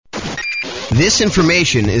This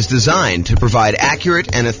information is designed to provide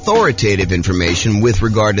accurate and authoritative information with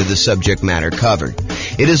regard to the subject matter covered.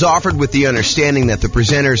 It is offered with the understanding that the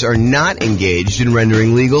presenters are not engaged in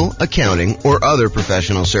rendering legal, accounting, or other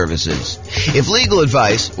professional services. If legal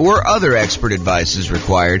advice or other expert advice is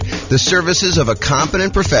required, the services of a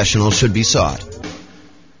competent professional should be sought.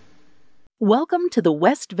 Welcome to the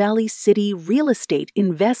West Valley City Real Estate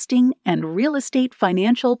Investing and Real Estate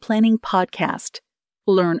Financial Planning Podcast.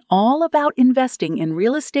 Learn all about investing in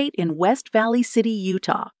real estate in West Valley City,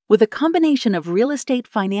 Utah, with a combination of real estate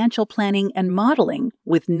financial planning and modeling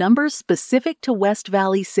with numbers specific to West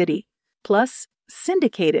Valley City, plus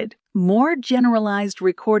syndicated, more generalized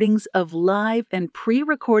recordings of live and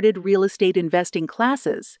pre-recorded real estate investing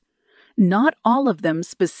classes, not all of them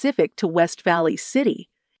specific to West Valley City.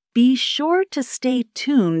 Be sure to stay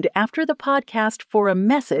tuned after the podcast for a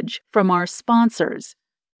message from our sponsors.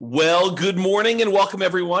 Well, good morning and welcome,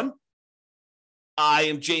 everyone. I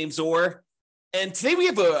am James Orr, and today we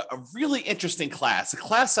have a really interesting class, a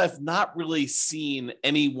class I've not really seen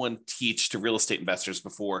anyone teach to real estate investors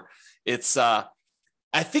before. It's, I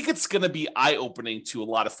think it's going to be eye-opening to a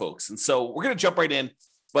lot of folks, and so we're going to jump right in,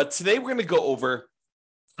 but today we're going to go over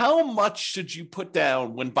how much should you put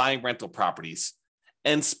down when buying rental properties,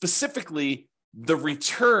 and specifically the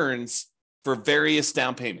returns for various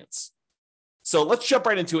down payments. So let's jump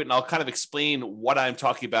right into it, and I'll kind of explain what I'm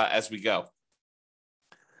talking about as we go.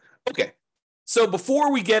 Okay, so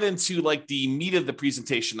before we get into like the meat of the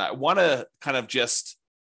presentation, I want to kind of just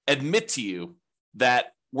admit to you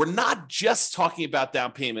that we're not just talking about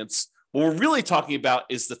down payments. What we're really talking about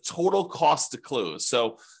is the total cost to close.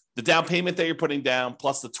 So the down payment that you're putting down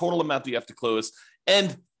plus the total amount that you have to close.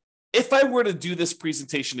 And if I were to do this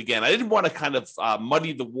presentation again, I didn't want to kind of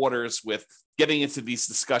muddy the waters with getting into these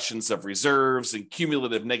discussions of reserves and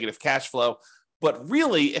cumulative negative cash flow. But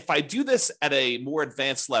really, if I do this at a more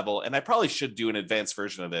advanced level, and I probably should do an advanced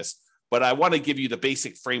version of this, but I want to give you the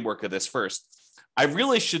basic framework of this first. I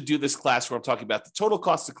really should do this class where I'm talking about the total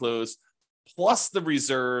cost to close, plus the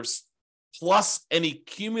reserves, plus any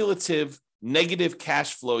cumulative negative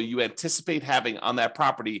cash flow you anticipate having on that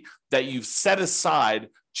property that you've set aside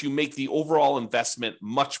to make the overall investment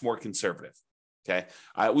much more conservative. Okay,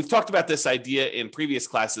 we've talked about this idea in previous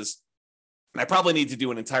classes, and I probably need to do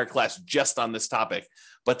an entire class just on this topic.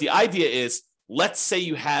 But the idea is, let's say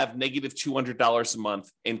you have negative $200 a month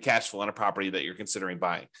in cash flow on a property that you're considering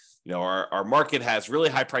buying. You know, our market has really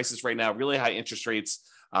high prices right now, really high interest rates.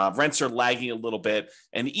 Rents are lagging a little bit.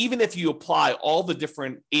 And even if you apply all the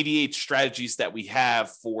different 88 strategies that we have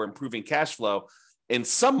for improving cash flow, in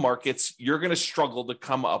some markets, you're going to struggle to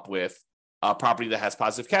come up with a property that has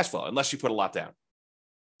positive cash flow, unless you put a lot down.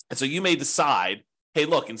 And so you may decide, hey,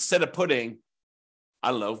 look, instead of putting,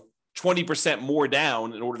 20% more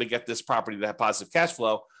down in order to get this property to have positive cash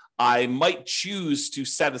flow, I might choose to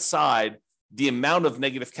set aside the amount of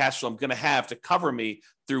negative cash flow I'm going to have to cover me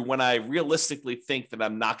through when I realistically think that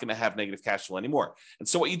I'm not going to have negative cash flow anymore. And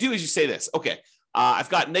so what you do is you say this, okay, I've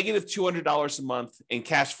got negative $200 a month in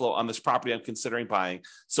cash flow on this property I'm considering buying.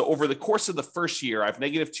 So over the course of the first year, I have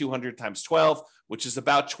negative 200 times 12, which is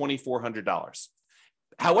about $2,400.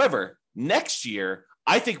 However, next year,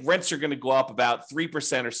 I think rents are going to go up about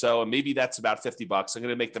 3% or so, and maybe that's about $50. I'm going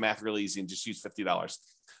to make the math really easy and just use $50.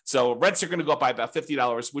 So rents are going to go up by about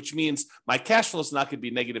 $50, which means my cash flow is not going to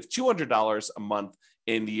be negative $200 a month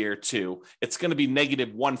in year two. It's going to be negative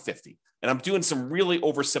 $150. And I'm doing some really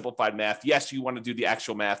oversimplified math. Yes, you want to do the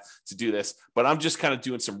actual math to do this, but I'm just kind of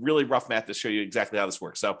doing some really rough math to show you exactly how this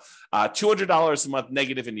works. So $200 a month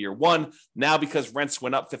negative in year one. Now, because rents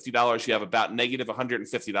went up $50, you have about negative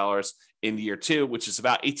 $150 in year two, which is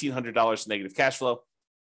about $1,800 negative cash flow.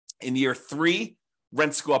 In year three,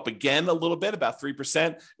 rents go up again a little bit, about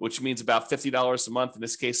 3%, which means about $50 a month in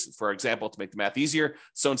this case, for example, to make the math easier.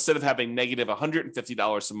 So instead of having negative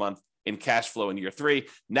 $150 a month in cash flow in year three,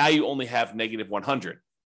 now you only have negative 100.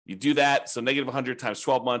 You do that. So negative 100 times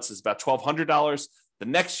 12 months is about $1,200. The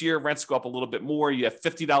next year, rents go up a little bit more. You have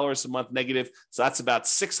 $50 a month negative. So that's about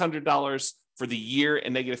 $600 for the year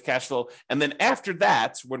in negative cash flow. And then after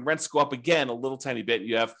that, when rents go up again a little tiny bit,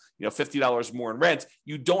 you have $50 more in rent,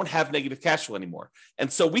 you don't have negative cash flow anymore.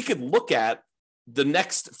 And so we could look at the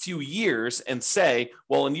next few years and say,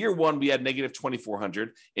 well, in year one, we had negative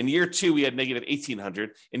 2,400. In year two, we had negative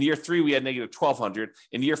 1,800. In year three, we had negative 1,200.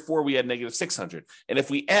 In year four, we had negative 600. And if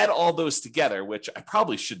we add all those together, which I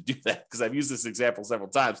probably should do that because I've used this example several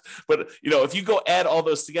times, but if you go add all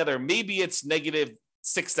those together, maybe it's negative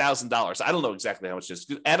 $6,000. I don't know exactly how much it is.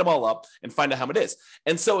 Add them all up and find out how much it is.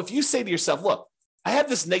 And so if you say to yourself, look, I have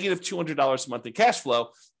this negative $200 a month in cash flow.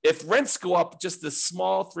 If rents go up just a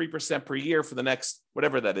small 3% per year for the next,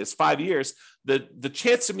 whatever that is, 5 years, the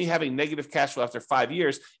chance of me having negative cash flow after 5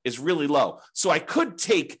 years is really low. So I could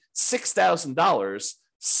take $6,000,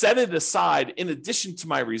 set it aside in addition to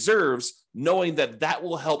my reserves, knowing that that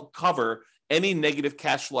will help cover any negative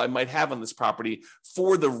cash flow I might have on this property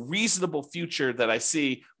for the reasonable future that I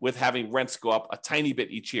see with having rents go up a tiny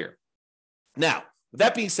bit each year. Now, with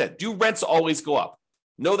that being said, do rents always go up?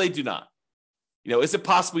 No, they do not. Is it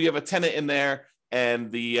possible you have a tenant in there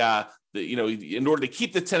and in order to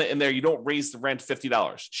keep the tenant in there, you don't raise the rent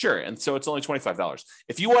 $50? Sure, and so it's only $25.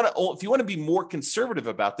 If you want to be more conservative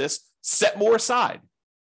about this, set more aside.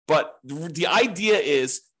 But the idea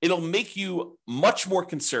is it'll make you much more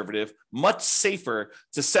conservative, much safer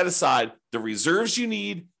to set aside the reserves you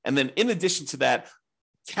need, and then in addition to that,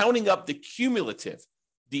 counting up the cumulative,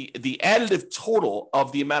 the additive total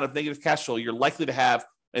of the amount of negative cash flow you're likely to have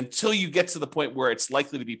until you get to the point where it's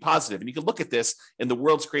likely to be positive. And you can look at this in the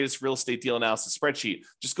world's greatest real estate deal analysis spreadsheet.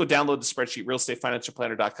 Just go download the spreadsheet,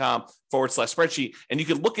 realestatefinancialplanner.com/spreadsheet. And you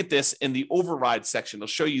can look at this in the override section. It'll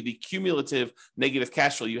show you the cumulative negative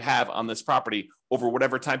cash flow you have on this property over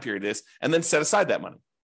whatever time period it is, and then set aside that money.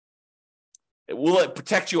 Will it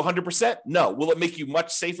protect you 100%? No. Will it make you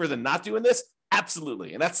much safer than not doing this?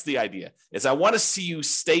 Absolutely. And that's the idea, is I want to see you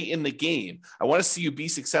stay in the game. I want to see you be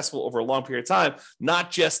successful over a long period of time, not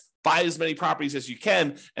just buy as many properties as you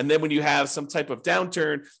can. And then when you have some type of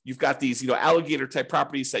downturn, you've got these, alligator type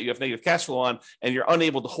properties that you have negative cash flow on, and you're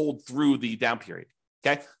unable to hold through the down period.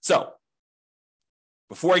 Okay. So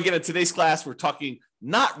before I get into today's class, we're talking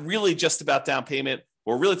not really just about down payment.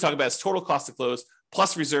 What we're really talking about is total cost to close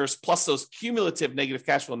plus reserves, plus those cumulative negative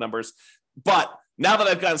cash flow numbers. But now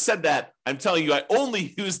that I've said that, I'm telling you, I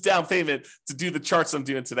only use down payment to do the charts I'm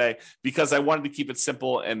doing today because I wanted to keep it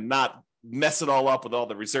simple and not mess it all up with all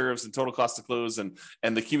the reserves and total cost to close and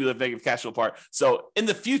the cumulative negative cash flow part. So in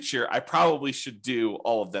the future, I probably should do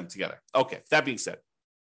all of them together. Okay, that being said.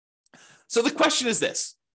 So the question is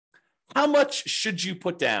this: how much should you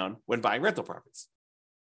put down when buying rental properties?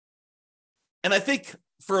 And I think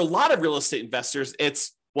for a lot of real estate investors,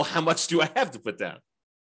 it's, well, how much do I have to put down?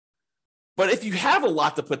 But if you have a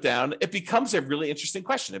lot to put down, it becomes a really interesting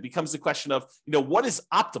question. It becomes the question of, what is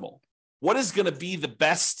optimal? What is going to be the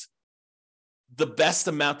best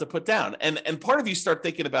amount to put down? And part of you start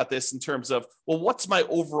thinking about this in terms of, well, what's my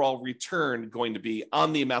overall return going to be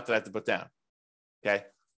on the amount that I have to put down? Okay.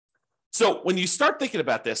 So when you start thinking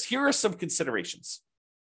about this, here are some considerations.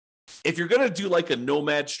 If you're going to do like a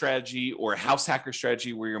nomad strategy or a house hacker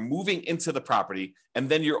strategy where you're moving into the property and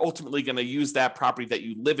then you're ultimately going to use that property that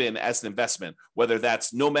you live in as an investment, whether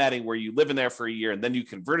that's nomading where you live in there for a year and then you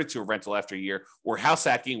convert it to a rental after a year, or house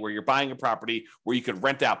hacking where you're buying a property where you could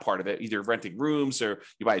rent out part of it, either renting rooms or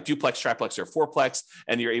you buy a duplex, triplex, or fourplex,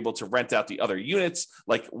 and you're able to rent out the other units.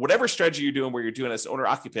 Like whatever strategy you're doing where you're doing as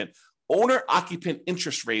owner-occupant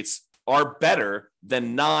interest rates are better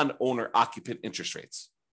than non-owner occupant interest rates.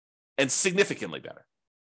 And significantly better.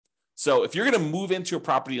 So if you're going to move into a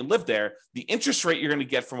property and live there, the interest rate you're going to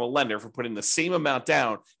get from a lender for putting the same amount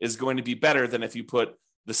down is going to be better than if you put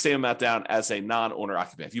the same amount down as a non-owner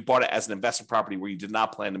occupant, if you bought it as an investment property where you did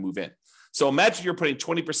not plan to move in. So imagine you're putting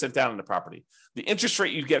 20% down in the property. The interest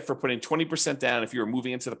rate you get for putting 20% down if you were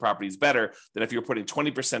moving into the property is better than if you're putting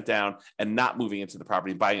 20% down and not moving into the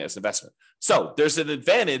property and buying it as an investment. So there's an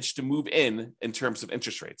advantage to move in terms of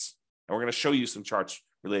interest rates. And we're going to show you some charts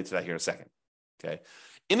related to that here in a second. Okay.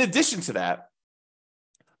 In addition to that,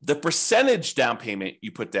 the percentage down payment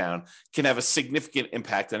you put down can have a significant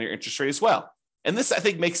impact on your interest rate as well. And this, I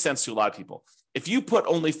think, makes sense to a lot of people. If you put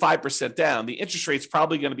only 5% down, the interest rate is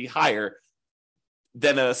probably going to be higher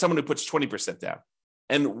than someone who puts 20% down.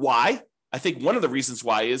 And why? I think one of the reasons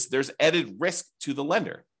why is there's added risk to the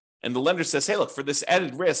lender. And the lender says, hey, look, for this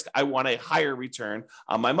added risk, I want a higher return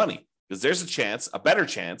on my money because there's a better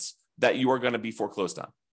chance that you are going to be foreclosed on,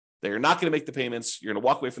 that you're not going to make the payments, you're going to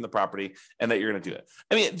walk away from the property, and that you're going to do it.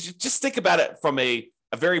 I mean, just think about it from a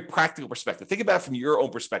very practical perspective. Think about it from your own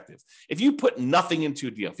perspective. If you put nothing into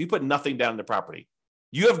a deal, if you put nothing down in the property,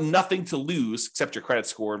 you have nothing to lose except your credit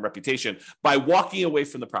score and reputation by walking away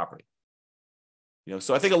from the property.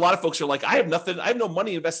 So I think a lot of folks are like, I have nothing, I have no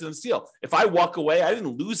money invested in this deal. If I walk away, I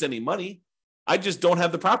didn't lose any money. I just don't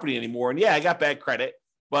have the property anymore. And yeah, I got bad credit,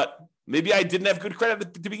 but maybe I didn't have good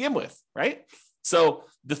credit to begin with, right? So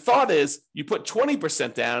the thought is you put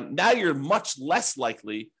 20% down, now you're much less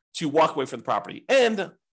likely to walk away from the property.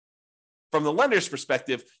 And from the lender's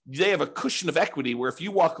perspective, they have a cushion of equity where if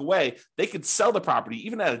you walk away, they could sell the property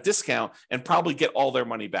even at a discount and probably get all their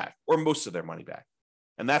money back or most of their money back.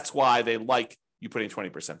 And that's why they like you put in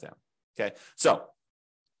 20% down. Okay. So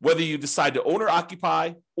whether you decide to own or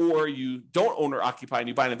occupy, or you don't own or occupy and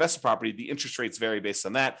you buy an investment property, the interest rates vary based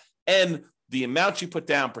on that. And the amount you put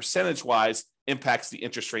down percentage-wise impacts the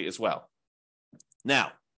interest rate as well.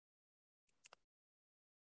 Now,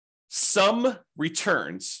 some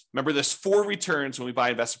returns, remember there's 4 returns when we buy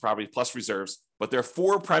investment properties plus reserves, but there are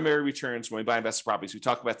 4 primary returns when we buy investment properties. We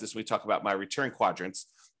talk about this when we talk about my return quadrants.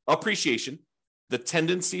 Appreciation, the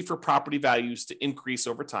tendency for property values to increase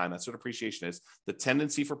over time. That's what appreciation is. The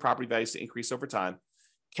tendency for property values to increase over time.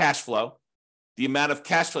 Cash flow, the amount of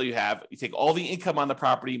cash flow you have. You take all the income on the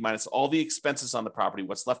property minus all the expenses on the property.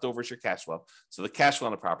 What's left over is your cash flow. So the cash flow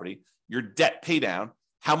on the property, your debt pay down,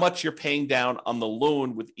 how much you're paying down on the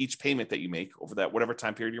loan with each payment that you make over that whatever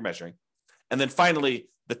time period you're measuring. And then finally,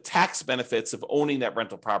 the tax benefits of owning that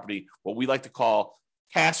rental property, what we like to call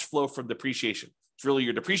cash flow from depreciation. It's really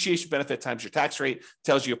your depreciation benefit times your tax rate,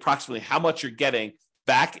 tells you approximately how much you're getting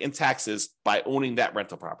back in taxes by owning that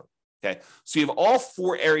rental property. Okay, so you have all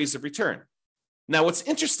 4 areas of return. Now, what's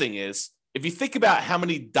interesting is if you think about how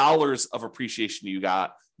many dollars of appreciation you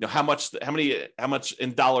got, how much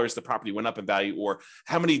in dollars the property went up in value, or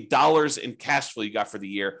how many dollars in cash flow you got for the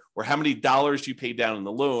year, or how many dollars you paid down in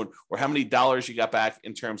the loan, or how many dollars you got back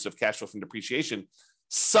in terms of cash flow from depreciation,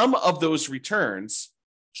 some of those returns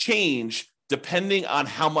change depending on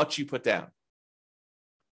how much you put down.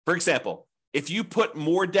 For example, if you put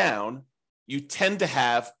more down, you tend to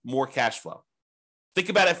have more cash flow. Think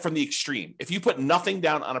about it from the extreme. If you put nothing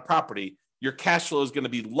down on a property, your cash flow is going to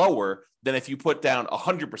be lower than if you put down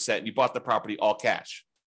 100% and you bought the property all cash,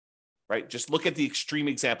 right? Just look at the extreme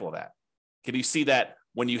example of that. Can you see that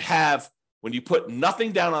when you put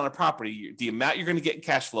nothing down on a property, the amount you're going to get in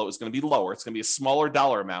cash flow is going to be lower. It's going to be a smaller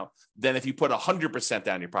dollar amount than if you put 100%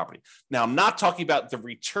 down your property. Now, I'm not talking about the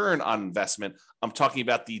return on investment. I'm talking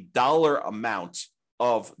about the dollar amount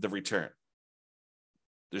of the return.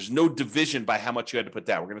 There's no division by how much you had to put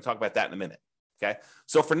down. We're going to talk about that in a minute. Okay.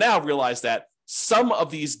 So for now, realize that some of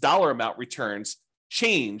these dollar amount returns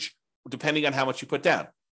change depending on how much you put down.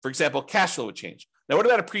 For example, cash flow would change. Now, what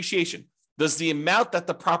about appreciation? Does the amount that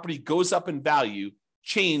the property goes up in value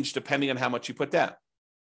change depending on how much you put down?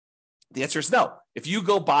 The answer is no. If you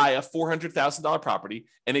go buy a $400,000 property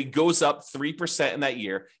and it goes up 3% in that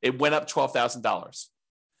year, it went up $12,000.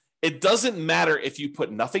 It doesn't matter if you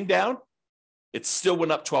put nothing down, it still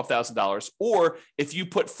went up $12,000. Or if you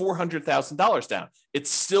put $400,000 down, it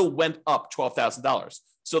still went up $12,000.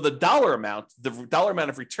 So the dollar amount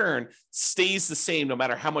of return stays the same no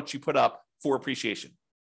matter how much you put up for appreciation.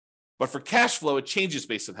 But for cash flow, it changes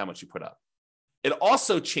based on how much you put up. It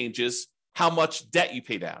also changes how much debt you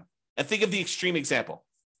pay down. And think of the extreme example.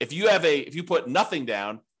 If you put nothing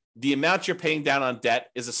down, the amount you're paying down on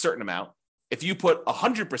debt is a certain amount. If you put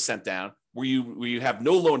 100% down, where you have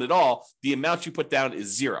no loan at all, the amount you put down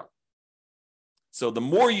is 0. So the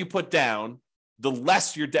more you put down, the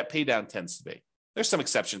less your debt pay down tends to be. There's some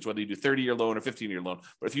exceptions, whether you do 30-year loan or 15-year loan,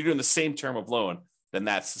 but if you're doing the same term of loan, then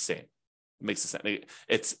that's the same. It makes sense.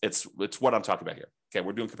 It's what I'm talking about here. Okay,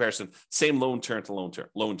 we're doing comparison, same loan term to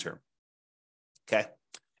loan term. Okay,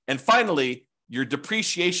 and finally, your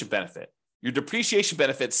depreciation benefit. Your depreciation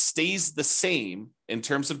benefit stays the same in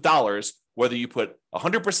terms of dollars, whether you put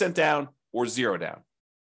 100% down or 0 down.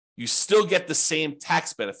 You still get the same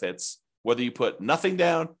tax benefits, whether you put nothing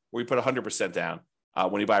down or you put 100% down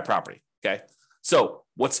when you buy a property. Okay. So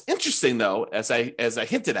what's interesting though, as I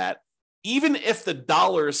hinted at, even if the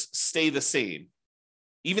dollars stay the same,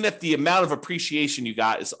 even if the amount of appreciation you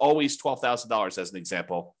got is always $12,000 as an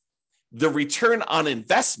example, the return on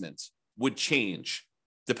investment would change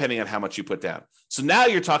depending on how much you put down. So now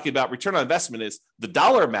you're talking about return on investment is the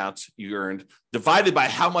dollar amount you earned divided by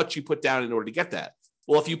how much you put down in order to get that.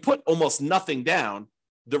 Well, if you put almost nothing down,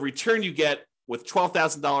 the return you get with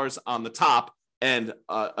 $12,000 on the top and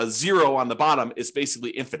a 0 on the bottom is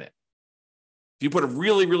basically infinite. If you put a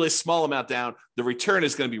really, really small amount down, the return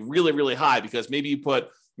is going to be really, really high because maybe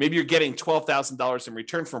you're getting $12,000 in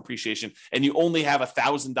return from appreciation and you only have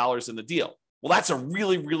 $1,000 in the deal. Well, that's a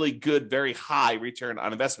really, really good, very high return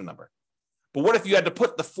on investment number. But what if you had to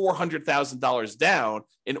put the $400,000 down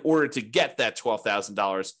in order to get that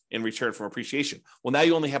 $12,000 in return from appreciation? Well, now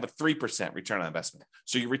you only have a 3% return on investment.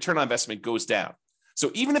 So your return on investment goes down.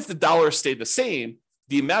 So even if the dollars stay the same,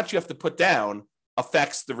 the amount you have to put down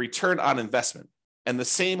affects the return on investment. And the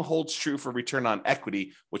same holds true for return on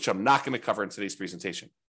equity, which I'm not going to cover in today's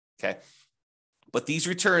presentation. Okay. But these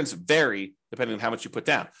returns vary depending on how much you put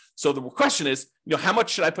down. So the question is, how much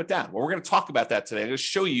should I put down? Well, we're going to talk about that today. I'm going to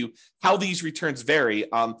show you how these returns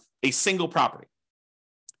vary on a single property.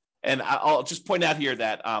 And I'll just point out here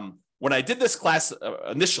that when I did this class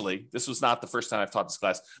initially, this was not the first time I've taught this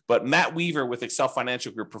class, but Matt Weaver with Excel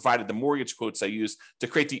Financial Group provided the mortgage quotes I used to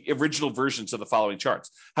create the original versions of the following charts.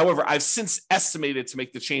 However, I've since estimated to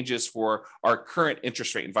make the changes for our current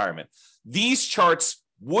interest rate environment. These charts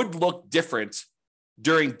would look different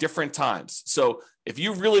during different times. So if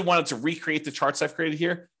you really wanted to recreate the charts I've created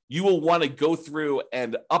here, you will want to go through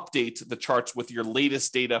and update the charts with your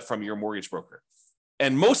latest data from your mortgage broker.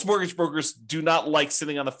 And most mortgage brokers do not like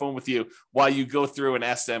sitting on the phone with you while you go through and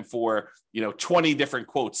ask them for, 20 different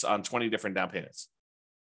quotes on 20 different down payments.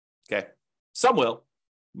 Okay. Some will,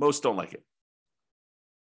 most don't like it.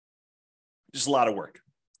 Just a lot of work.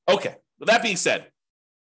 Okay. With that being said,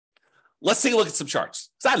 let's take a look at some charts.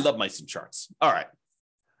 Because I love some charts. All right.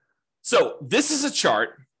 So this is a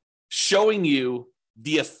chart showing you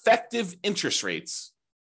the effective interest rates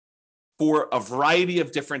for a variety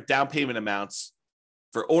of different down payment amounts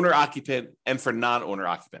for owner occupant and for non-owner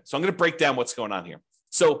occupant. So I'm going to break down what's going on here.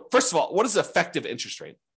 So first of all, what is effective interest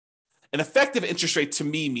rate? An effective interest rate to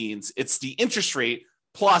me means it's the interest rate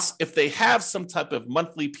plus if they have some type of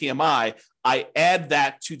monthly PMI, I add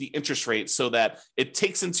that to the interest rate so that it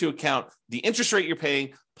takes into account the interest rate you're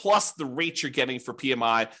paying plus the rate you're getting for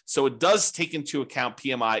PMI. So it does take into account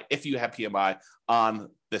PMI if you have PMI on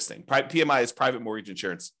this thing. PMI is private mortgage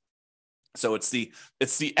insurance. So it's the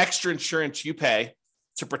extra insurance you pay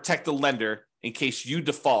to protect the lender in case you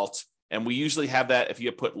default. And we usually have that if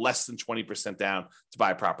you put less than 20% down to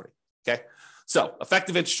buy a property. Okay. So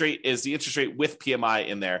effective interest rate is the interest rate with PMI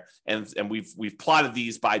in there. And we've plotted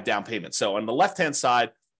these by down payment. So on the left-hand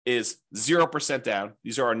side is 0% down.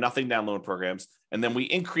 These are our nothing down loan programs. And then we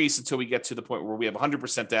increase until we get to the point where we have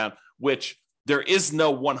 100% down, which there is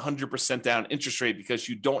no 100% down interest rate because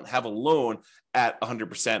you don't have a loan at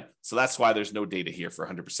 100%. So that's why there's no data here for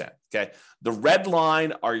 100%. Okay. The red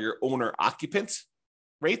line are your owner occupant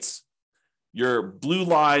rates. Your blue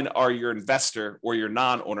line are your investor or your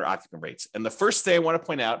non-owner occupant rates. And the first thing I want to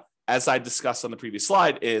point out, as I discussed on the previous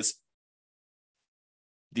slide, is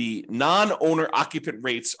the non-owner occupant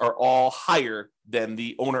rates are all higher than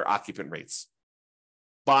the owner occupant rates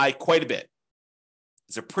by quite a bit.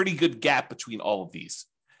 There's a pretty good gap between all of these.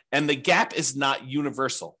 And the gap is not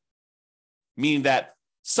universal, meaning that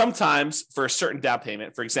sometimes for a certain down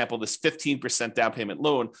payment, for example, this 15% down payment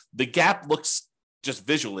loan, the gap looks just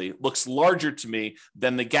visually looks larger to me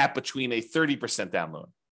than the gap between a 30% down loan.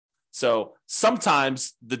 So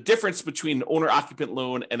sometimes the difference between an owner occupant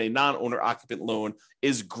loan and a non-owner occupant loan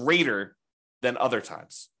is greater than other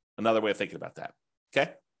times. Another way of thinking about that.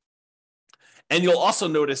 Okay. And you'll also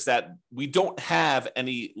notice that we don't have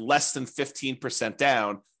any less than 15%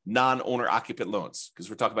 down non-owner occupant loans because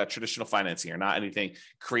we're talking about traditional financing or not anything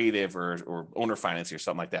creative or owner financing or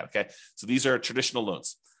something like that. Okay. So these are traditional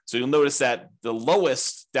loans. So you'll notice that the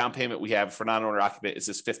lowest down payment we have for non-owner occupant is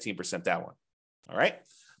this 15% down one. All right.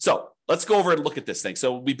 So let's go over and look at this thing.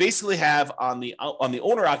 So we basically have on the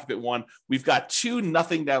owner occupant one, we've got two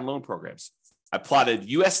nothing down loan programs. I plotted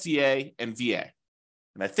USDA and VA.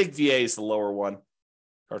 And I think VA is the lower one.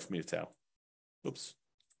 Hard for me to tell. Oops.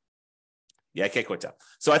 Yeah, I can't quite tell.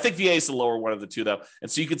 So I think VA is the lower one of the two, though.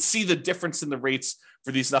 And so you can see the difference in the rates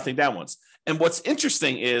for these nothing down ones. And what's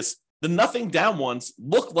interesting is the nothing down ones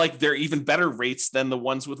look like they're even better rates than the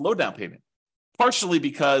ones with low down payment, partially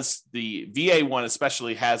because the VA one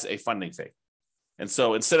especially has a funding fee. And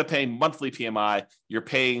so instead of paying monthly PMI, you're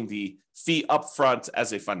paying the fee upfront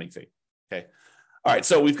as a funding fee. Okay. All right.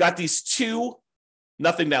 So we've got these two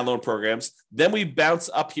nothing down loan programs. Then we bounce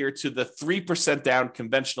up here to the 3% down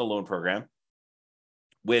conventional loan program,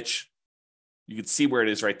 which you can see where it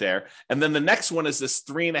is right there. And then the next one is this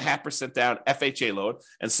 3.5% down FHA loan.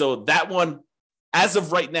 And so that one, as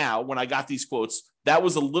of right now, when I got these quotes, that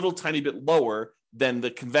was a little tiny bit lower than the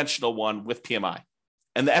conventional one with PMI.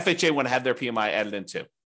 And the FHA one had their PMI added in too.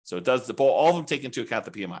 So it does all of them take into account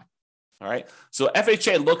the PMI. All right. So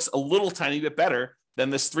FHA looks a little tiny bit better than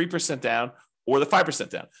this 3% down or the 5%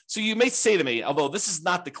 down. So you may say to me, although this is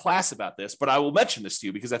not the class about this, but I will mention this to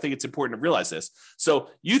you because I think it's important to realize this. So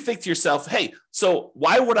you think to yourself, hey, so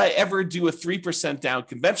why would I ever do a 3% down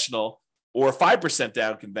conventional or a 5%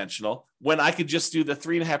 down conventional when I could just do the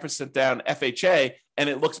 3.5% down FHA and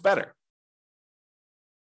it looks better?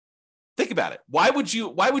 Think about it. Why would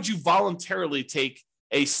you voluntarily take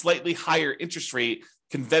a slightly higher interest rate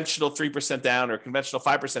conventional 3% down or conventional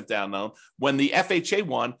 5% down loan when the FHA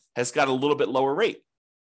one has got a little bit lower rate?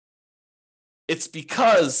 It's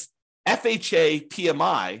because FHA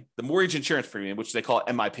PMI, the mortgage insurance premium, which they call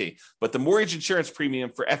MIP, but the mortgage insurance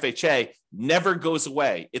premium for FHA never goes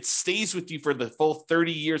away. It stays with you for the full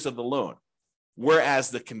 30 years of the loan. whereas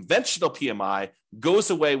the conventional PMI goes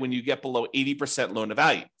away when you get below 80% loan to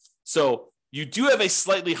value. So you do have a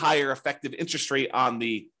slightly higher effective interest rate on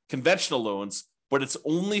the conventional loans, but it's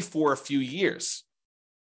only for a few years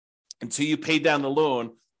until you pay down the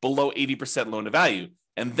loan below 80% loan to value.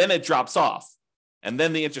 And then it drops off. And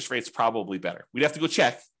then the interest rate's probably better. We'd have to go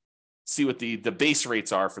check, see what the base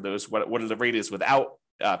rates are for those, what the rate is without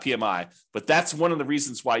PMI. But that's one of the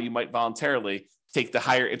reasons why you might voluntarily take the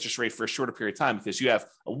higher interest rate for a shorter period of time, because you have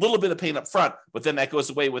a little bit of pain up front, but then that goes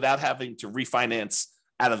away without having to refinance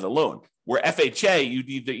out of the loan. Where FHA, you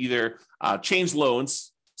need to either change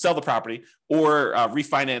loans, sell the property, or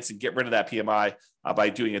refinance and get rid of that PMI by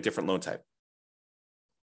doing a different loan type.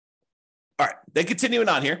 All right, then continuing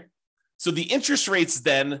on here. So the interest rates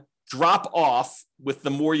then drop off with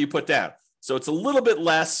the more you put down. So it's a little bit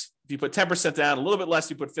less if you put 10% down, a little bit less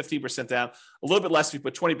if you put 15% down, a little bit less if you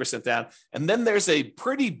put 20% down. And then there's a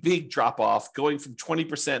pretty big drop off going from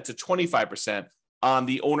 20% to 25% on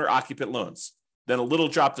the owner-occupant loans. Then a little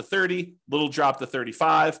drop to 30, little drop to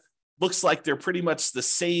 35. Looks like they're pretty much the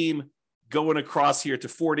same going across here to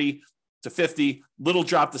 40, to 50, little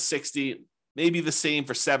drop to 60, maybe the same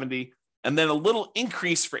for 70, and then a little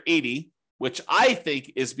increase for 80, which I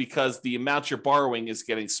think is because the amount you're borrowing is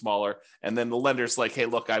getting smaller. And then the lender's like, hey,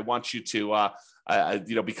 look, I want you to,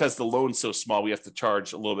 because the loan's so small, we have to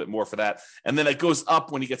charge a little bit more for that. And then it goes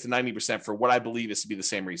up when you get to 90% for what I believe is to be the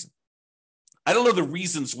same reason. I don't know the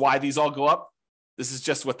reasons why these all go up. This is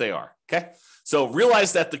just what they are, okay? So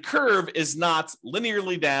realize that the curve is not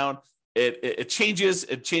linearly down. It changes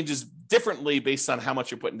differently based on how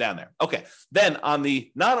much you're putting down there. Okay, then on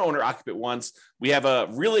the non-owner occupant ones, we have a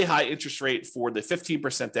really high interest rate for the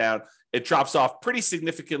 15% down. It drops off pretty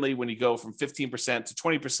significantly when you go from 15% to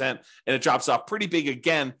 20%, and it drops off pretty big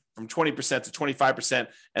again from 20% to 25%.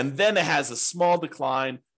 And then it has a small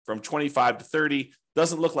decline from 25 to 30.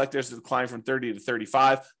 Doesn't look like there's a decline from 30 to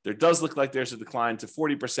 35. There does look like there's a decline to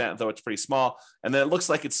 40%, though it's pretty small. And then it looks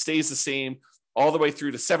like it stays the same all the way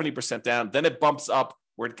through to 70% down. Then it bumps up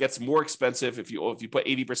where it gets more expensive if you put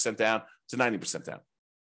 80% down to 90% down.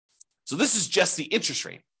 So this is just the interest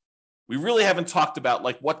rate. We really haven't talked about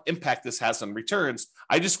like what impact this has on returns.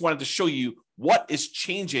 I just wanted to show you what is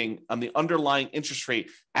changing on the underlying interest rate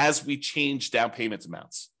as we change down payment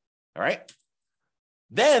amounts. All right.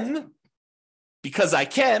 Then, because I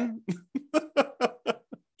can,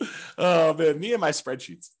 oh man, me and my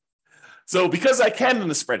spreadsheets. So because I can in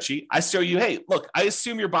the spreadsheet, I show you, hey, look, I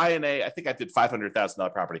assume you're buying I think I did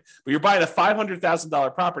 $500,000 property, but you're buying a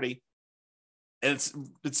 $500,000 property, and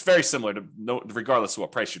it's very similar to regardless of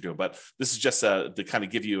what price you're doing, but this is just to kind of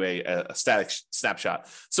give you a static snapshot.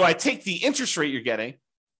 So I take the interest rate you're getting,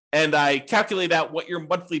 and I calculate out what your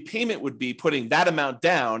monthly payment would be putting that amount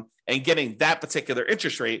down and getting that particular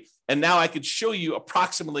interest rate. And now I could show you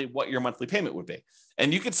approximately what your monthly payment would be.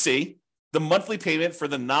 And you could see the monthly payment for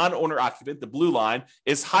the non-owner occupant, the blue line,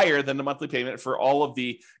 is higher than the monthly payment for all of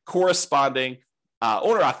the corresponding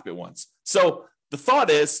owner occupant ones. So the thought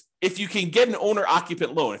is, if you can get an owner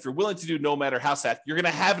occupant loan, if you're willing to do no matter house hack, you're going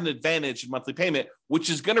to have an advantage in monthly payment, which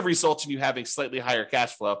is going to result in you having slightly higher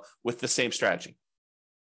cash flow with the same strategy.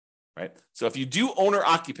 Right? So if you do owner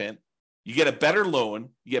occupant, you get a better loan,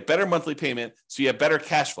 you get better monthly payment, so you have better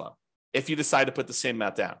cash flow if you decide to put the same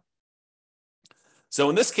amount down. So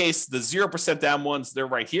in this case, the 0% down ones, they're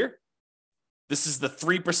right here. This is the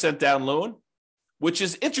 3% down loan, which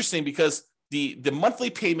is interesting because the monthly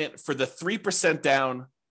payment for the 3% down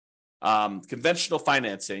conventional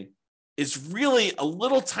financing is really a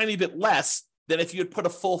little tiny bit less than if you had put a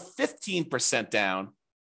full 15% down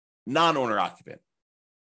non-owner occupant.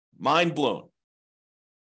 Mind blown.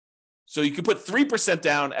 So you could put 3%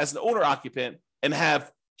 down as an owner occupant and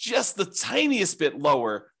have just the tiniest bit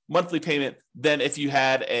lower monthly payment than if you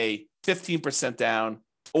had a 15% down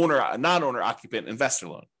non-owner occupant investor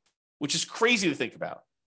loan, which is crazy to think about.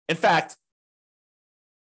 In fact,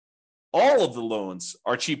 all of the loans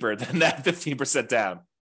are cheaper than that 15% down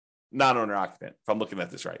non-owner occupant, if I'm looking at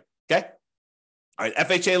this right. Okay. All right.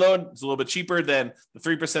 FHA loan is a little bit cheaper than the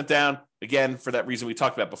 3% down. Again, for that reason we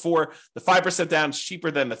talked about before. The 5% down is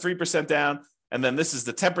cheaper than the 3% down. And then this is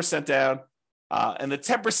the 10% down. And the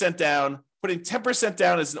 10% down, putting 10%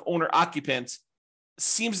 down as an owner occupant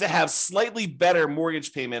seems to have slightly better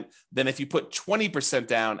mortgage payment than if you put 20%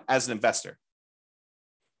 down as an investor.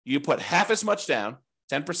 You put half as much down,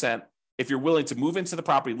 10%, if you're willing to move into the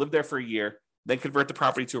property, live there for a year, then convert the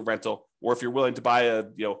property to a rental, or if you're willing to buy a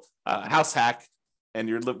house hack and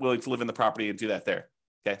you're willing to live in the property and do that there.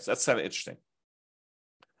 Okay, so that's kind of interesting.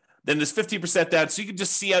 Then there's 50% down, so you can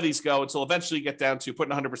just see how these go until eventually you get down to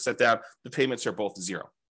putting 100% down. The payments are both 0.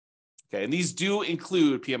 Okay, and these do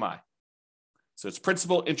include PMI. So it's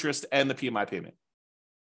principal, interest, and the PMI payment.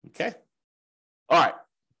 Okay. All right.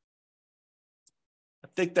 I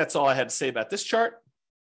think that's all I had to say about this chart.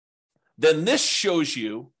 Then this shows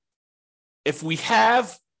you if we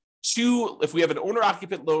have an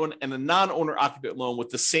owner-occupant loan and a non-owner-occupant loan with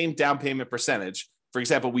the same down payment percentage. For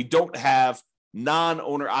example, we don't have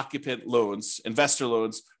non-owner-occupant loans, investor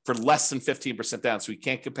loans, for less than 15% down. So we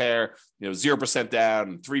can't compare, 0%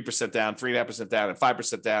 down, 3% down, 3.5% down, and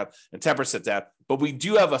 5% down, and 10% down. But we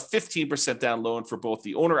do have a 15% down loan for both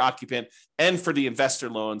the owner-occupant and for the investor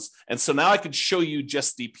loans. And so now I could show you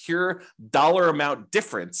just the pure dollar amount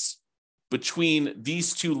difference between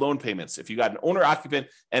these two loan payments, if you got an owner-occupant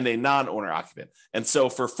and a non-owner-occupant. And so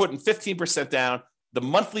for putting 15% down, the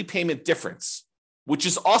monthly payment difference, which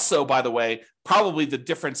is also, by the way, probably the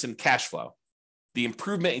difference in cash flow, the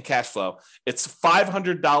improvement in cash flow, it's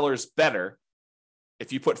 $500 better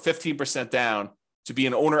if you put 15% down to be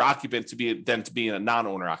an owner-occupant than to be a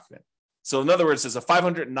non-owner-occupant. So in other words, there's a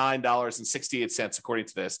 $509.68 according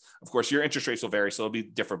to this. Of course, your interest rates will vary, so it'll be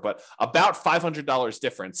different, but about $500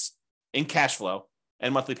 difference in cash flow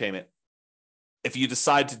and monthly payment if you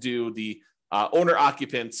decide to do the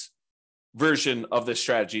owner-occupant version of this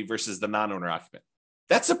strategy versus the non-owner-occupant.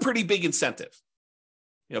 That's a pretty big incentive.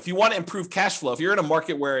 If you want to improve cash flow, if you're in a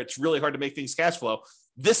market where it's really hard to make things cash flow,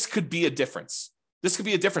 this could be a difference. This could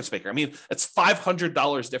be a difference maker. I mean, it's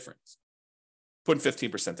 $500 difference, putting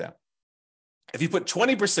 15% down. If you put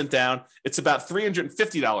 20% down, it's about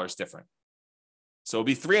 $350 different. So it'll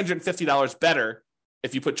be $350 better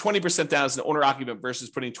if you put 20% down as an owner-occupant versus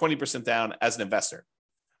putting 20% down as an investor.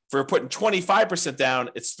 For putting 25% down,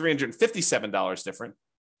 it's $357 different.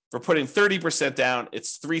 For putting 30% down,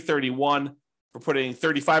 it's $331. For putting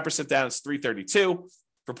 35% down, it's $332.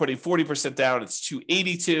 For putting 40% down, it's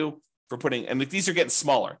 $282. And these are getting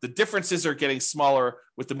smaller. The differences are getting smaller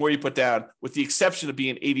with the more you put down, with the exception of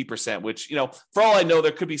being 80%, which, for all I know,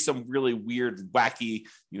 there could be some really weird, wacky,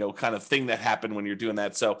 kind of thing that happened when you're doing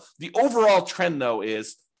that. So the overall trend, though,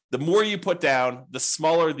 is the more you put down, the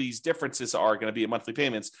smaller these differences are going to be in monthly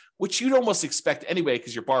payments, which you'd almost expect anyway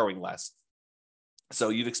because you're borrowing less. So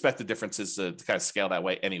you'd expect the differences to kind of scale that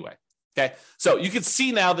way anyway. Okay, so you can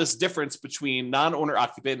see now this difference between non-owner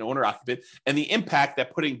occupant and owner occupant and the impact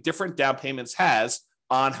that putting different down payments has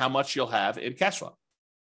on how much you'll have in cash flow.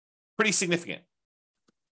 Pretty significant.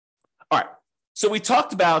 All right, so we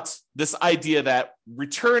talked about this idea that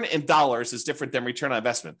return in dollars is different than return on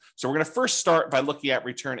investment. So we're going to first start by looking at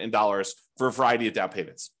return in dollars for a variety of down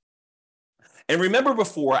payments. And remember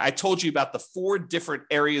before, I told you about the 4 different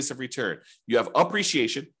areas of return. You have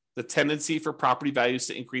appreciation, the tendency for property values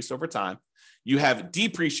to increase over time. You have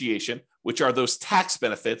depreciation, which are those tax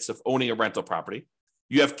benefits of owning a rental property.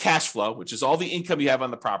 You have cash flow, which is all the income you have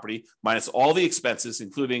on the property minus all the expenses,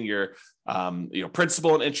 including your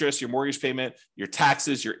principal and interest, your mortgage payment, your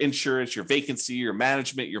taxes, your insurance, your vacancy, your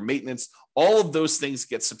management, your maintenance. All of those things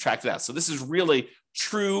get subtracted out. So this is really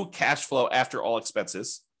true cash flow after all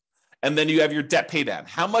expenses. And then you have your debt pay down,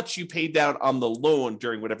 how much you paid down on the loan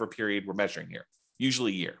during whatever period we're measuring here.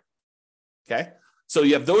 Usually a year. Okay. So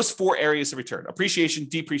you have those 4 areas of return: appreciation,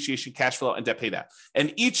 depreciation, cash flow, and debt pay down.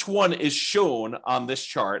 And each one is shown on this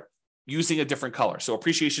chart using a different color. So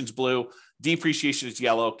appreciation is blue, depreciation is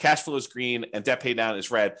yellow, cash flow is green, and debt pay down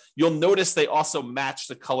is red. You'll notice they also match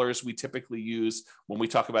the colors we typically use when we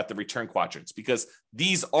talk about the return quadrants, because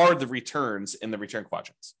these are the returns in the return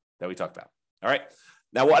quadrants that we talked about. All right.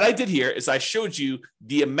 Now, what I did here is I showed you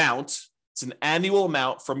the amount. It's an annual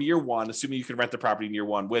amount from year 1, assuming you can rent the property in year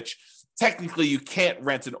 1, which technically you can't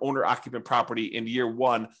rent an owner-occupant property in year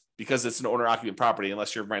 1 because it's an owner-occupant property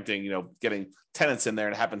unless you're renting, getting tenants in there,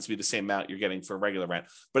 and it happens to be the same amount you're getting for regular rent.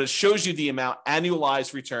 But it shows you the amount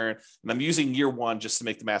annualized return, and I'm using year 1 just to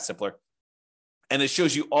make the math simpler. And it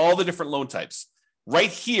shows you all the different loan types. Right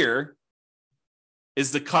here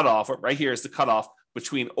is the cutoff. Right here is the cutoff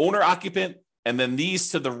between owner-occupant, and then these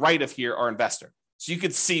to the right of here are investor. So you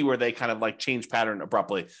could see where they kind of like change pattern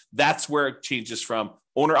abruptly. That's where it changes from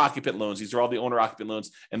owner-occupant loans. These are all the owner-occupant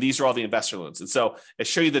loans, and these are all the investor loans. And so I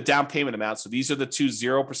show you the down payment amount. So these are the 2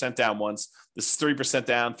 0% down ones. This is 3%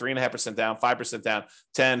 down, 3.5% down, 5% down,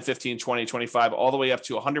 10, 15, 20, 25, all the way up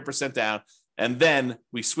to 100% down. And then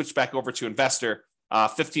we switch back over to investor,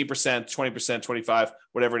 15%, 20%, 25,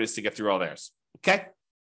 whatever it is to get through all theirs. Okay?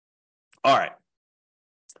 All right.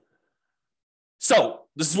 So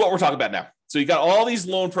this is what we're talking about now. So you got all these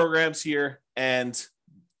loan programs here, and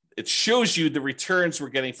it shows you the returns we're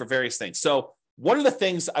getting for various things. So one of the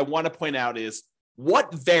things I want to point out is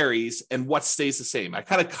what varies and what stays the same. I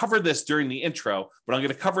kind of covered this during the intro, but I'm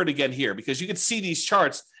going to cover it again here because you can see these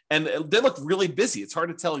charts and they look really busy. It's hard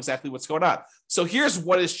to tell exactly what's going on. So here's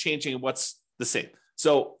what is changing and what's the same.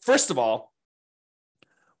 So first of all,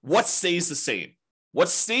 what stays the same? What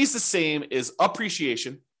stays the same is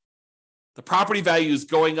appreciation. The property value is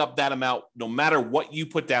going up that amount no matter what you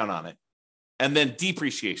put down on it. And then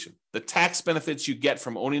depreciation. The tax benefits you get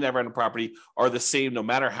from owning that rental property are the same no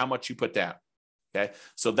matter how much you put down. Okay,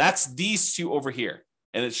 so that's these two over here.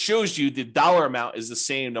 And it shows you the dollar amount is the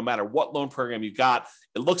same no matter what loan program you got.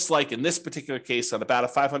 It looks like in this particular case on about a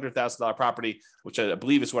 $500,000 property, which I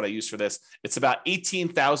believe is what I use for this, it's about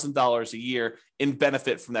 $18,000 a year in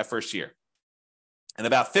benefit from that first year. And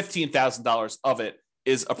about $15,000 of it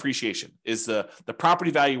is appreciation, is the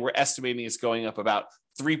property value we're estimating is going up about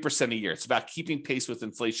 3% a year. It's about keeping pace with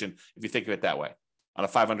inflation, if you think of it that way, on a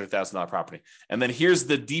 $500,000 property. And then here's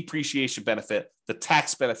the depreciation benefit, the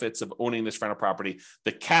tax benefits of owning this rental property,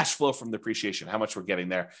 the cash flow from depreciation, how much we're getting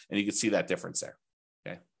there. And you can see that difference there.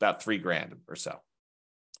 Okay, about $3,000 or so.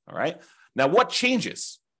 All right. Now, what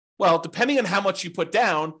changes? Well, depending on how much you put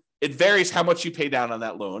down, it varies how much you pay down on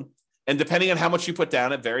that loan. And depending on how much you put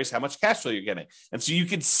down, it varies how much cash flow you're getting. And so you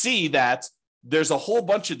can see that there's a whole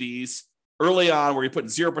bunch of these early on where you put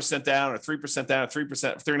 0% down or 3% down or 3%,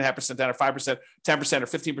 3.5% down or 5%, 10% or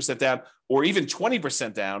 15% down, or even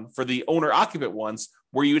 20% down for the owner occupant ones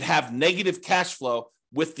where you'd have negative cash flow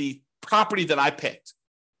with the property that I picked.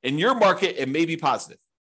 In your market, it may be positive,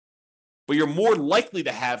 but you're more likely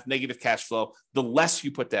to have negative cash flow the less you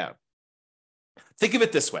put down. Think of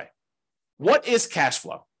it this way. What is cash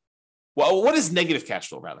flow? Well, what is negative cash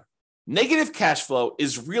flow, rather? Negative cash flow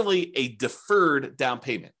is really a deferred down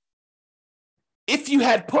payment. If you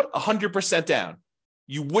had put 100% down,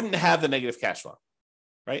 you wouldn't have the negative cash flow,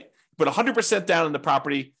 right? Put 100% down in the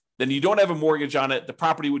property, then you don't have a mortgage on it, the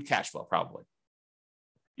property would cash flow probably.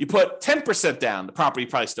 You put 10% down, the property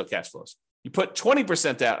probably still cash flows. You put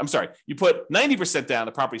 20% down, you put 90% down,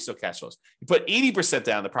 the property still cash flows. You put 80%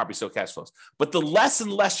 down, the property still cash flows. But the less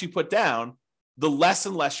and less you put down, the less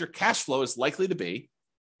and less your cash flow is likely to be.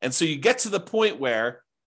 And so you get to the point where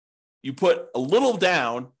you put a little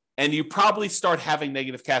down and you probably start having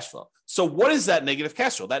negative cash flow. So what is that negative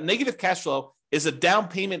cash flow? That negative cash flow is a down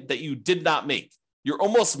payment that you did not make. You're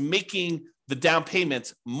almost making the down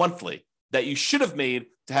payment monthly that you should have made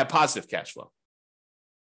to have positive cash flow.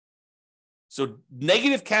 So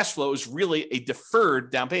negative cash flow is really a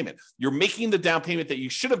deferred down payment. You're making the down payment that you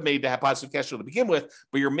should have made to have positive cash flow to begin with,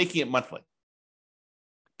 but you're making it monthly.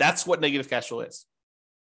 That's what negative cash flow is.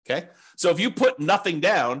 Okay. So if you put nothing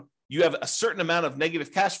down, you have a certain amount of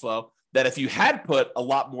negative cash flow that if you had put a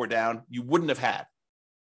lot more down, you wouldn't have had.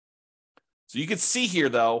 So you can see here,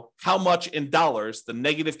 though, how much in dollars the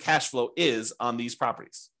negative cash flow is on these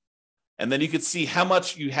properties. And then you can see how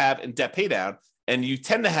much you have in debt pay down. And you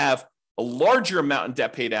tend to have a larger amount in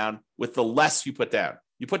debt pay down with the less you put down.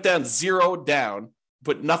 You put down zero down,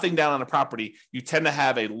 put nothing down on a property, you tend to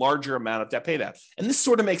have a larger amount of debt pay down. And this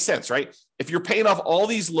sort of makes sense, right? If you're paying off all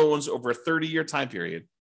these loans over a 30-year time period,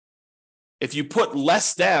 if you put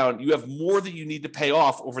less down, you have more that you need to pay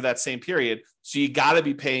off over that same period. So you got to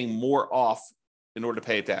be paying more off in order to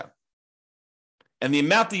pay it down. And the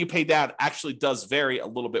amount that you pay down actually does vary a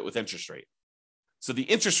little bit with interest rate. So the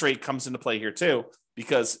interest rate comes into play here too,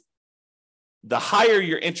 because the higher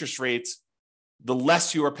your interest rates, the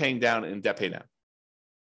less you are paying down in debt pay down.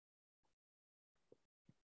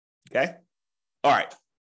 Okay. All right.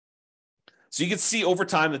 So you can see over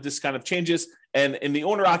time that this kind of changes. And in the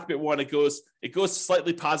owner occupant one, it goes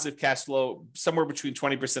slightly positive cash flow, somewhere between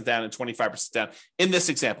 20% down and 25% down. In this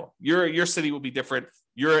example, your city will be different.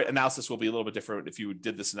 Your analysis will be a little bit different if you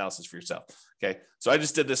did this analysis for yourself. Okay. So I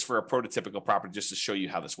just did this for a prototypical property just to show you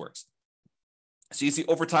how this works. So you see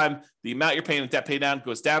over time, the amount you're paying in debt pay down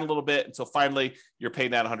goes down a little bit until finally you're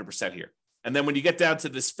paying down 100% here. And then when you get down to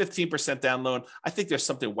this 15% down loan, I think there's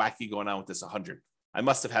something wacky going on with this 100. I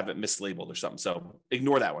must have it mislabeled or something. So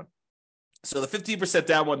ignore that one. So the 15%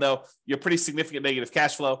 down one, though, you have pretty significant negative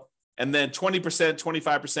cash flow. And then 20%,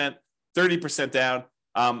 25%, 30% down.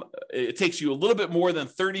 It takes you a little bit more than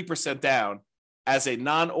 30% down as a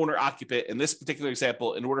non-owner occupant in this particular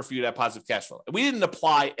example in order for you to have positive cash flow. And we didn't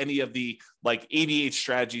apply any of the like 88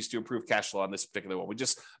 strategies to improve cash flow on this particular one. We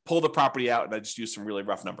just pulled the property out and I just used some really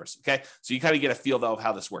rough numbers. Okay. So you kind of get a feel though of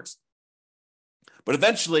how this works. But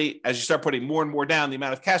eventually, as you start putting more and more down, the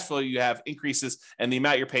amount of cash flow you have increases and the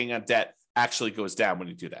amount you're paying on debt actually goes down when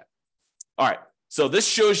you do that. All right. So this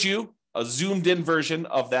shows you a zoomed in version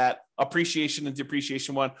of that appreciation and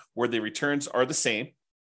depreciation one where the returns are the same.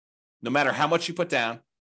 No matter how much you put down,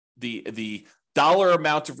 the dollar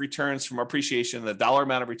amount of returns from appreciation and the dollar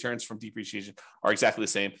amount of returns from depreciation are exactly the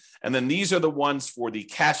same. And then these are the ones for the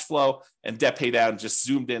cash flow and debt pay down, just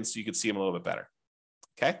zoomed in so you can see them a little bit better.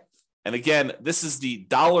 Okay. And again, this is the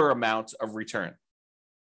dollar amount of return.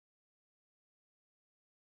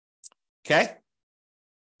 Okay.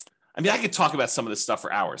 I mean, I could talk about some of this stuff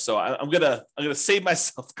for hours. So I'm gonna save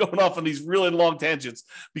myself going off on these really long tangents,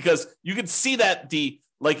 because you can see that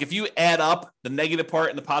if you add up the negative part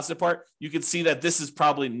and the positive part, you can see that this is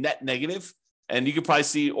probably net negative. And you can probably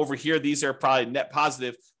see over here, these are probably net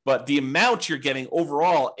positive, but the amount you're getting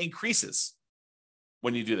overall increases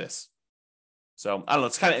when you do this. So I don't know,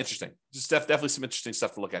 it's kind of interesting. Just definitely some interesting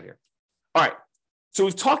stuff to look at here. All right. So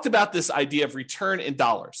we've talked about this idea of return in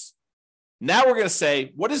dollars. Now we're going to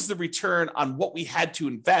say, what is the return on what we had to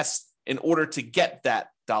invest in order to get that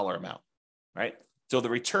dollar amount, right? So the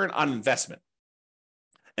return on investment.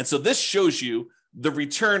 And so this shows you the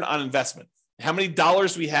return on investment. How many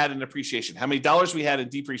dollars we had in appreciation, how many dollars we had in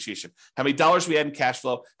depreciation, how many dollars we had in cash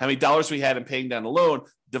flow, how many dollars we had in paying down a loan,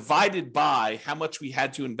 divided by how much we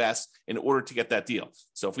had to invest in order to get that deal.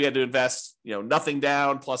 So if we had to invest, nothing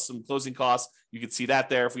down plus some closing costs, you could see that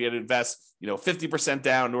there. If we had to invest, 50%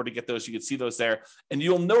 down in order to get those, you could see those there. And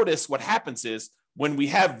you'll notice what happens is when we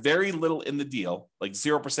have very little in the deal, like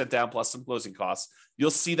 0% down plus some closing costs, you'll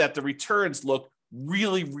see that the returns look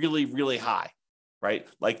really, really, really high, right?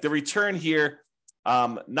 Like the return here,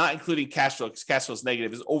 not including cash flow, because cash flow is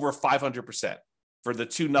negative, is over 500% for the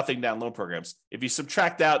two nothing down loan programs. If you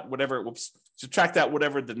subtract out whatever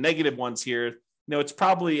the negative ones here, it's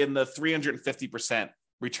probably in the 350%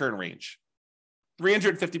 return range.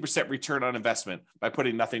 350% return on investment by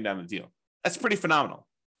putting nothing down the deal. That's pretty phenomenal.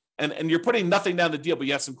 And you're putting nothing down the deal, but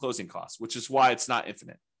you have some closing costs, which is why it's not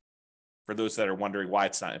infinite. For those that are wondering why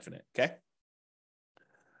it's not infinite, okay?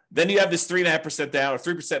 Then you have this 3.5% down, or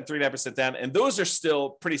 3%, 3.5% down, and those are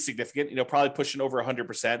still pretty significant, probably pushing over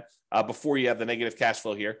 100% before you have the negative cash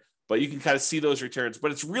flow here. But you can kind of see those returns,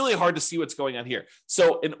 but it's really hard to see what's going on here.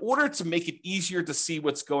 So in order to make it easier to see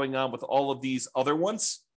what's going on with all of these other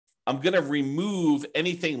ones, I'm going to remove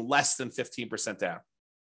anything less than 15% down.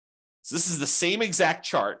 So this is the same exact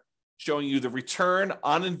chart showing you the return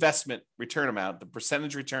on investment return amount, the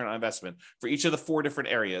percentage return on investment for each of the four different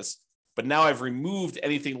areas. But now I've removed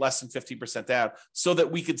anything less than 15% down so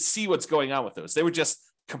that we could see what's going on with those. They were just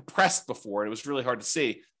compressed before, and it was really hard to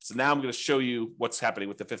see. So now I'm going to show you what's happening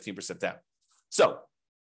with the 15% down. So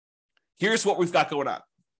here's what we've got going on.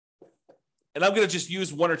 And I'm going to just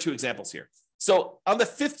use one or two examples here. So on the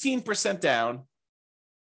 15% down,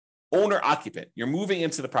 owner-occupant, you're moving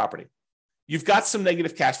into the property. You've got some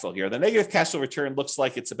negative cash flow here. The negative cash flow return looks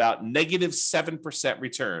like it's about negative 7%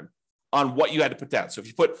 return on what you had to put down. So if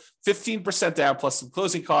you put 15% down plus some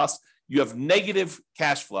closing costs, you have negative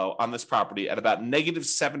cash flow on this property at about negative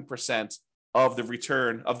 7% of the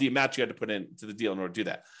return of the amount you had to put into the deal in order to do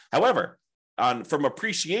that. However, from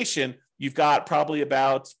appreciation, you've got probably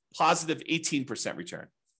about positive 18% return.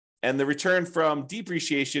 And the return from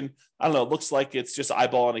depreciation, I don't know, it looks like it's just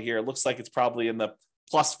eyeballing it here. It looks like it's probably in the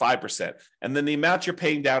plus 5%. And then the amount you're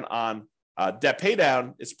paying down on debt pay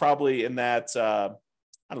down is probably in that,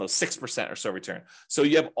 6% or so return. So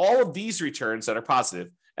you have all of these returns that are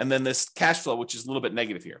positive, and then this cash flow, which is a little bit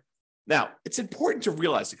negative here. Now, it's important to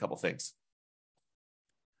realize a couple things.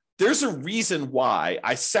 There's a reason why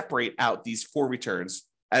I separate out these four returns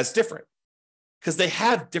as different, because they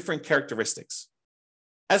have different characteristics.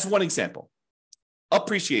 As one example,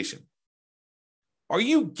 appreciation. Are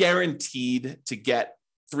you guaranteed to get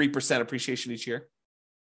 3% appreciation each year?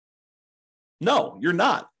 No, you're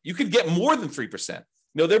not. You could get more than 3%.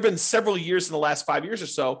 There have been several years in the last 5 years or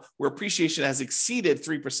so where appreciation has exceeded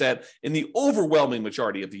 3% in the overwhelming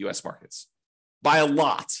majority of the US markets by a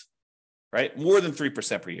lot, right? More than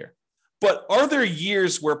 3% per year. But are there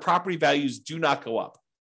years where property values do not go up?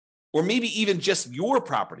 Or maybe even just your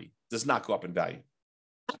property does not go up in value?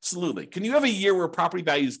 Absolutely. Can you have a year where property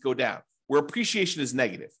values go down, where appreciation is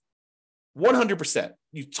negative? 100%.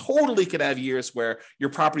 You totally could have years where your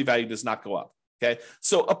property value does not go up. Okay.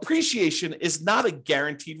 So appreciation is not a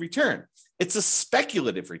guaranteed return. It's a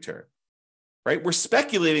speculative return, right? We're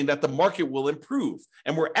speculating that the market will improve,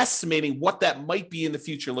 and we're estimating what that might be in the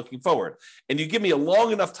future looking forward. And you give me a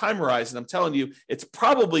long enough time horizon, I'm telling you, it's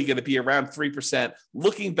probably going to be around 3%,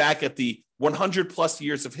 looking back at the 100 plus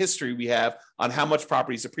years of history we have on how much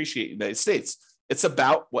properties appreciate in the United States. It's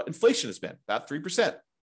about what inflation has been, about 3%.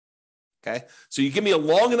 Okay. So you give me a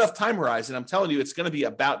long enough time horizon, I'm telling you, it's going to be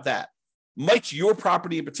about that. Might your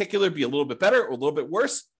property in particular be a little bit better or a little bit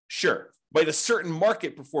worse? Sure. Might a certain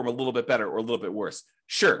market perform a little bit better or a little bit worse?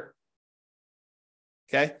 Sure.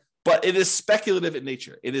 Okay. but it is speculative in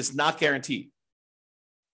nature. It is not guaranteed.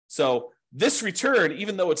 So this return,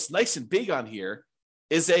 even though it's nice and big on here,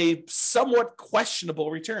 is a somewhat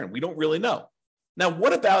questionable return. We don't really know. Now,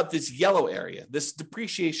 what about this yellow area, this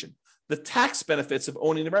depreciation, the tax benefits of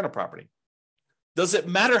owning the rental property? Does it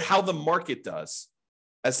matter how the market does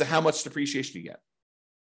as to how much depreciation you get?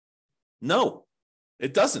 No,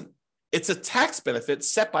 it doesn't. It's a tax benefit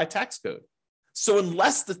set by tax code. So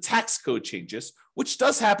unless the tax code changes, which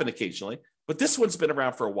does happen occasionally, but this one's been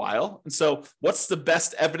around for a while. And so what's the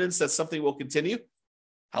best evidence that something will continue?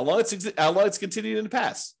 How long it's continued in the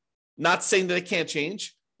past. Not saying that it can't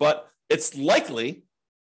change, but it's likely,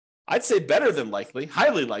 I'd say better than likely,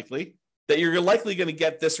 highly likely, that you're likely going to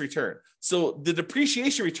get this return. So the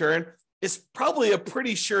depreciation return is probably a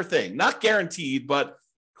pretty sure thing. Not guaranteed, but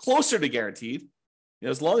closer to guaranteed.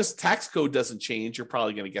 As long as tax code doesn't change, you're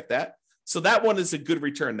probably going to get that. So that one is a good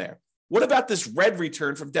return there. What about this red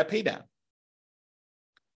return from debt paydown?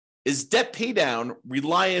 Is debt paydown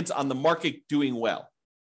reliant on the market doing well?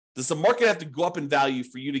 Does the market have to go up in value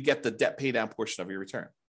for you to get the debt paydown portion of your return?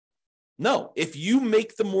 No. If you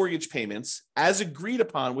make the mortgage payments as agreed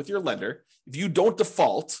upon with your lender, if you don't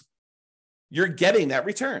default, you're getting that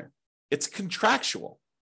return. It's contractual.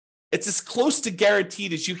 It's as close to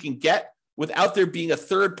guaranteed as you can get without there being a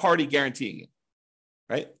third party guaranteeing it,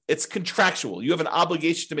 right? It's contractual. You have an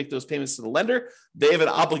obligation to make those payments to the lender. They have an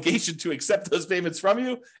obligation to accept those payments from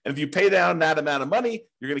you. And if you pay down that amount of money,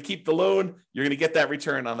 you're going to keep the loan. You're going to get that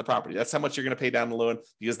return on the property. That's how much you're going to pay down the loan,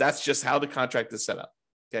 because that's just how the contract is set up.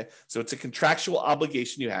 Okay. So it's a contractual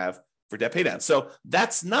obligation you have for debt pay down. So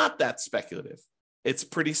that's not that speculative. It's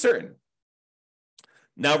pretty certain.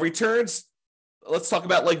 Now, returns, let's talk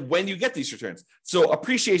about like when you get these returns. So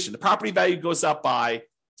appreciation, the property value goes up by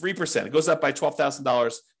 3%. It goes up by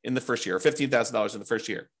 $12,000 in the first year, or $15,000 in the first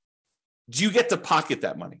year. Do you get to pocket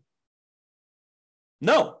that money?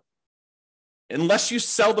 No. Unless you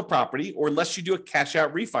sell the property or unless you do a cash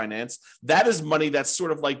out refinance, that is money that's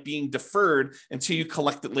sort of like being deferred until you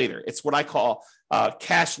collect it later. It's what I call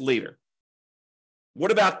cash later. What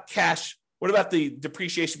about cash? What about the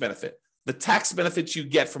depreciation benefit? The tax benefits you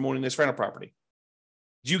get from owning this rental property.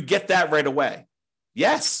 Do you get that right away?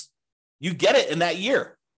 Yes, you get it in that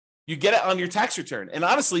year. You get it on your tax return. And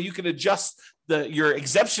honestly, you can adjust your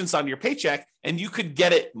exemptions on your paycheck and you could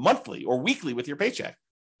get it monthly or weekly with your paycheck.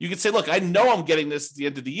 You could say, look, I know I'm getting this at the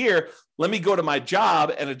end of the year. Let me go to my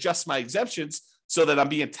job and adjust my exemptions so that I'm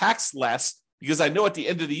being taxed less, because I know at the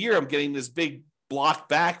end of the year, I'm getting this big block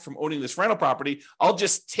back from owning this rental property. I'll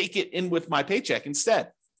just take it in with my paycheck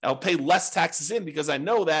instead. I'll pay less taxes in because I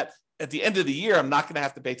know that at the end of the year, I'm not going to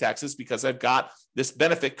have to pay taxes because I've got this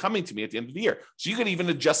benefit coming to me at the end of the year. So you can even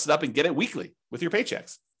adjust it up and get it weekly with your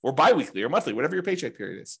paychecks, or biweekly or monthly, whatever your paycheck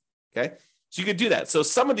period is. Okay. So you can do that. So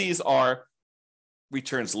some of these are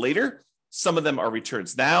returns later. Some of them are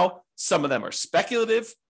returns now. Some of them are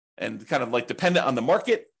speculative and kind of like dependent on the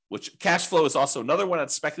market, which cash flow is also another one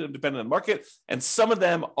that's speculative, dependent on the market. And some of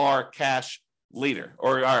them are cash later,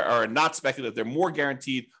 or are not speculative. They're more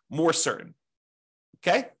guaranteed, more certain.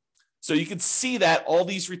 Okay. So you can see that all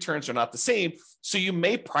these returns are not the same. So you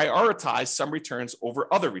may prioritize some returns over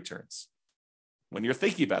other returns when you're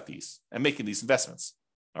thinking about these and making these investments.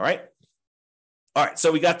 All right. All right.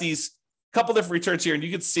 So we got these couple different returns here, and you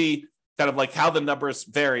can see kind of like how the numbers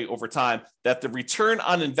vary over time, that the return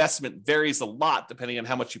on investment varies a lot depending on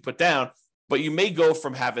how much you put down, but you may go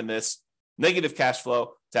from having this negative cash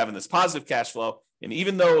flow to having this positive cash flow. And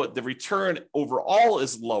even though the return overall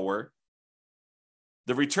is lower,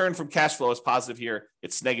 the return from cash flow is positive here,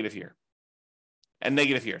 it's negative here, and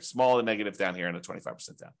negative here, small and negative down here, and a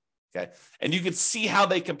 25% down. Okay. And you can see how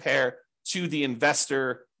they compare to the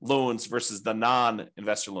investor loans versus the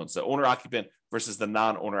non-investor loans, the owner-occupant versus the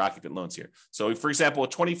non-owner-occupant loans here. So, for example, a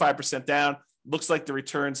 25% down looks like the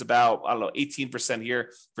return's about, 18%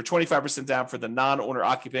 here. For 25% down for the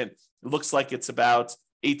non-owner-occupant, it looks like it's about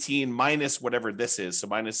 18 minus whatever this is. So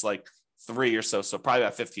minus like 3 or so probably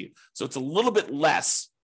about 15. So it's a little bit less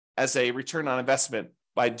as a return on investment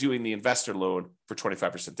by doing the investor loan for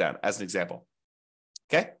 25% down, as an example.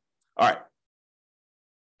 Okay. All right.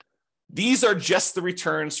 These are just the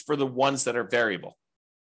returns for the ones that are variable.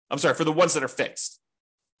 For the ones that are fixed.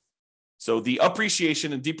 So the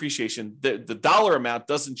appreciation and depreciation, the dollar amount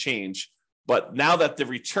doesn't change, but now that the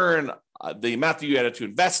return, the amount that you had to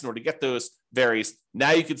invest in order to get those varies,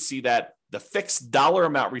 now you can see that the fixed dollar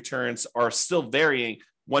amount returns are still varying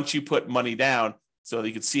once you put money down, so that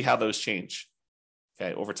you can see how those change,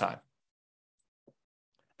 okay, over time.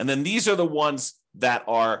 And then these are the ones that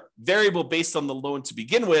are variable based on the loan to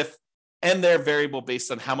begin with, and they're variable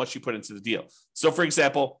based on how much you put into the deal. So for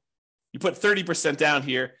example, You put 30% down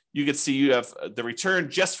here, you can see you have the return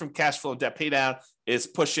just from cash flow and debt pay down is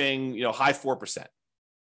pushing, high 4%.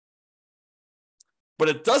 But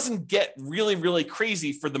it doesn't get really, really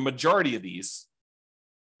crazy for the majority of these,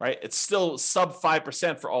 right? It's still sub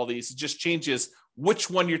 5% for all these. It just changes which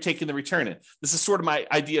one you're taking the return in. This is sort of my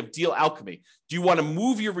idea of deal alchemy. Do you want to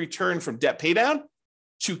move your return from debt pay down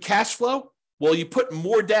to cash flow? Well, you put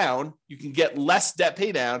more down, you can get less debt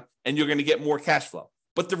pay down, and you're going to get more cash flow.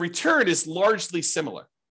 But the return is largely similar,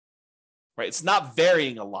 right? It's not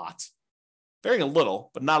varying a lot, varying a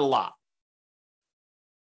little, but not a lot.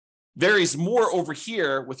 Varies more over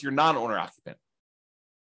here with your non-owner occupant.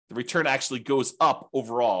 The return actually goes up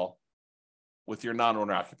overall with your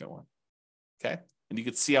non-owner occupant one. Okay. And you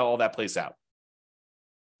can see how all that plays out.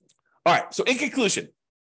 All right. So in conclusion,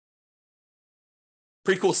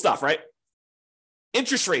 pretty cool stuff, right?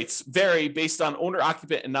 Interest rates vary based on owner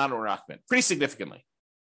occupant and non-owner occupant pretty significantly.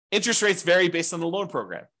 Interest rates vary based on the loan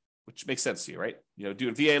program, which makes sense to you, right?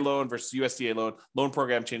 Doing VA loan versus USDA loan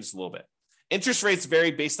program changes a little bit. Interest rates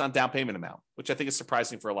vary based on down payment amount, which I think is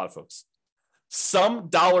surprising for a lot of folks. Some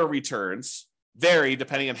dollar returns vary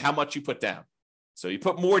depending on how much you put down. So you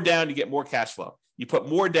put more down, you get more cash flow. You put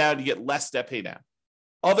more down, you get less debt pay down.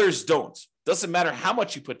 Others don't. Doesn't matter how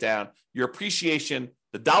much you put down, your appreciation,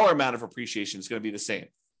 the dollar amount of appreciation is going to be the same.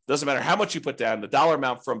 Doesn't matter how much you put down, the dollar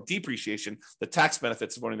amount from depreciation, the tax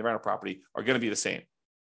benefits of owning the rental property are going to be the same.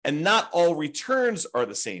 And not all returns are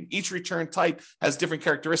the same. Each return type has different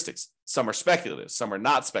characteristics. Some are speculative, some are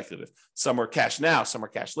not speculative. Some are cash now, some are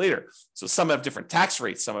cash later. So some have different tax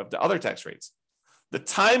rates, some have the other tax rates. The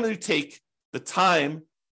time you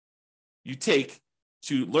take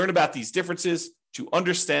to learn about these differences, to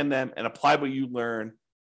understand them and apply what you learn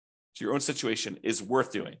to your own situation is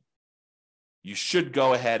worth doing. You should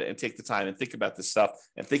go ahead and take the time and think about this stuff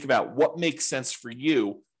and think about what makes sense for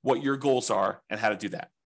you, what your goals are, and how to do that.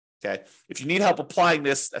 Okay. If you need help applying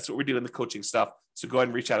this, that's what we do in the coaching stuff. So go ahead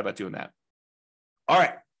and reach out about doing that. All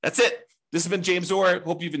right. That's it. This has been James Orr.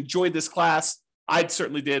 Hope you've enjoyed this class. I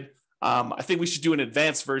certainly did. I think we should do an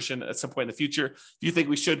advanced version at some point in the future. If you think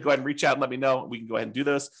we should, go ahead and reach out and let me know. We can go ahead and do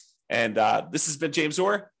those. And this has been James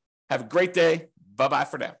Orr. Have a great day. Bye-bye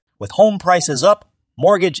for now. With home prices up,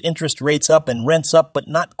 mortgage interest rates up, and rents up, but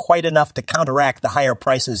not quite enough to counteract the higher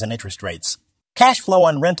prices and interest rates, cash flow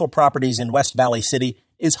on rental properties in West Valley City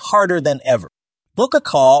is harder than ever. Book a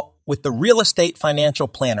call with the Real Estate Financial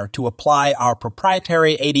Planner to apply our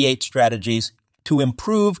proprietary 88 strategies to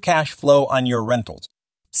improve cash flow on your rentals.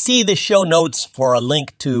 See the show notes for a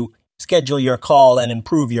link to schedule your call and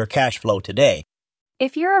improve your cash flow today.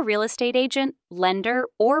 If you're a real estate agent, lender,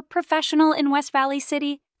 or professional in West Valley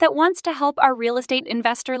City that wants to help our real estate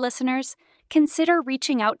investor listeners, consider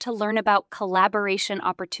reaching out to learn about collaboration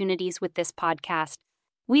opportunities with this podcast.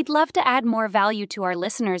 We'd love to add more value to our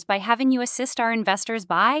listeners by having you assist our investors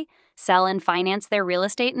buy, sell, and finance their real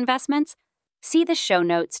estate investments. See the show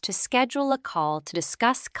notes to schedule a call to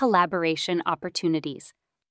discuss collaboration opportunities.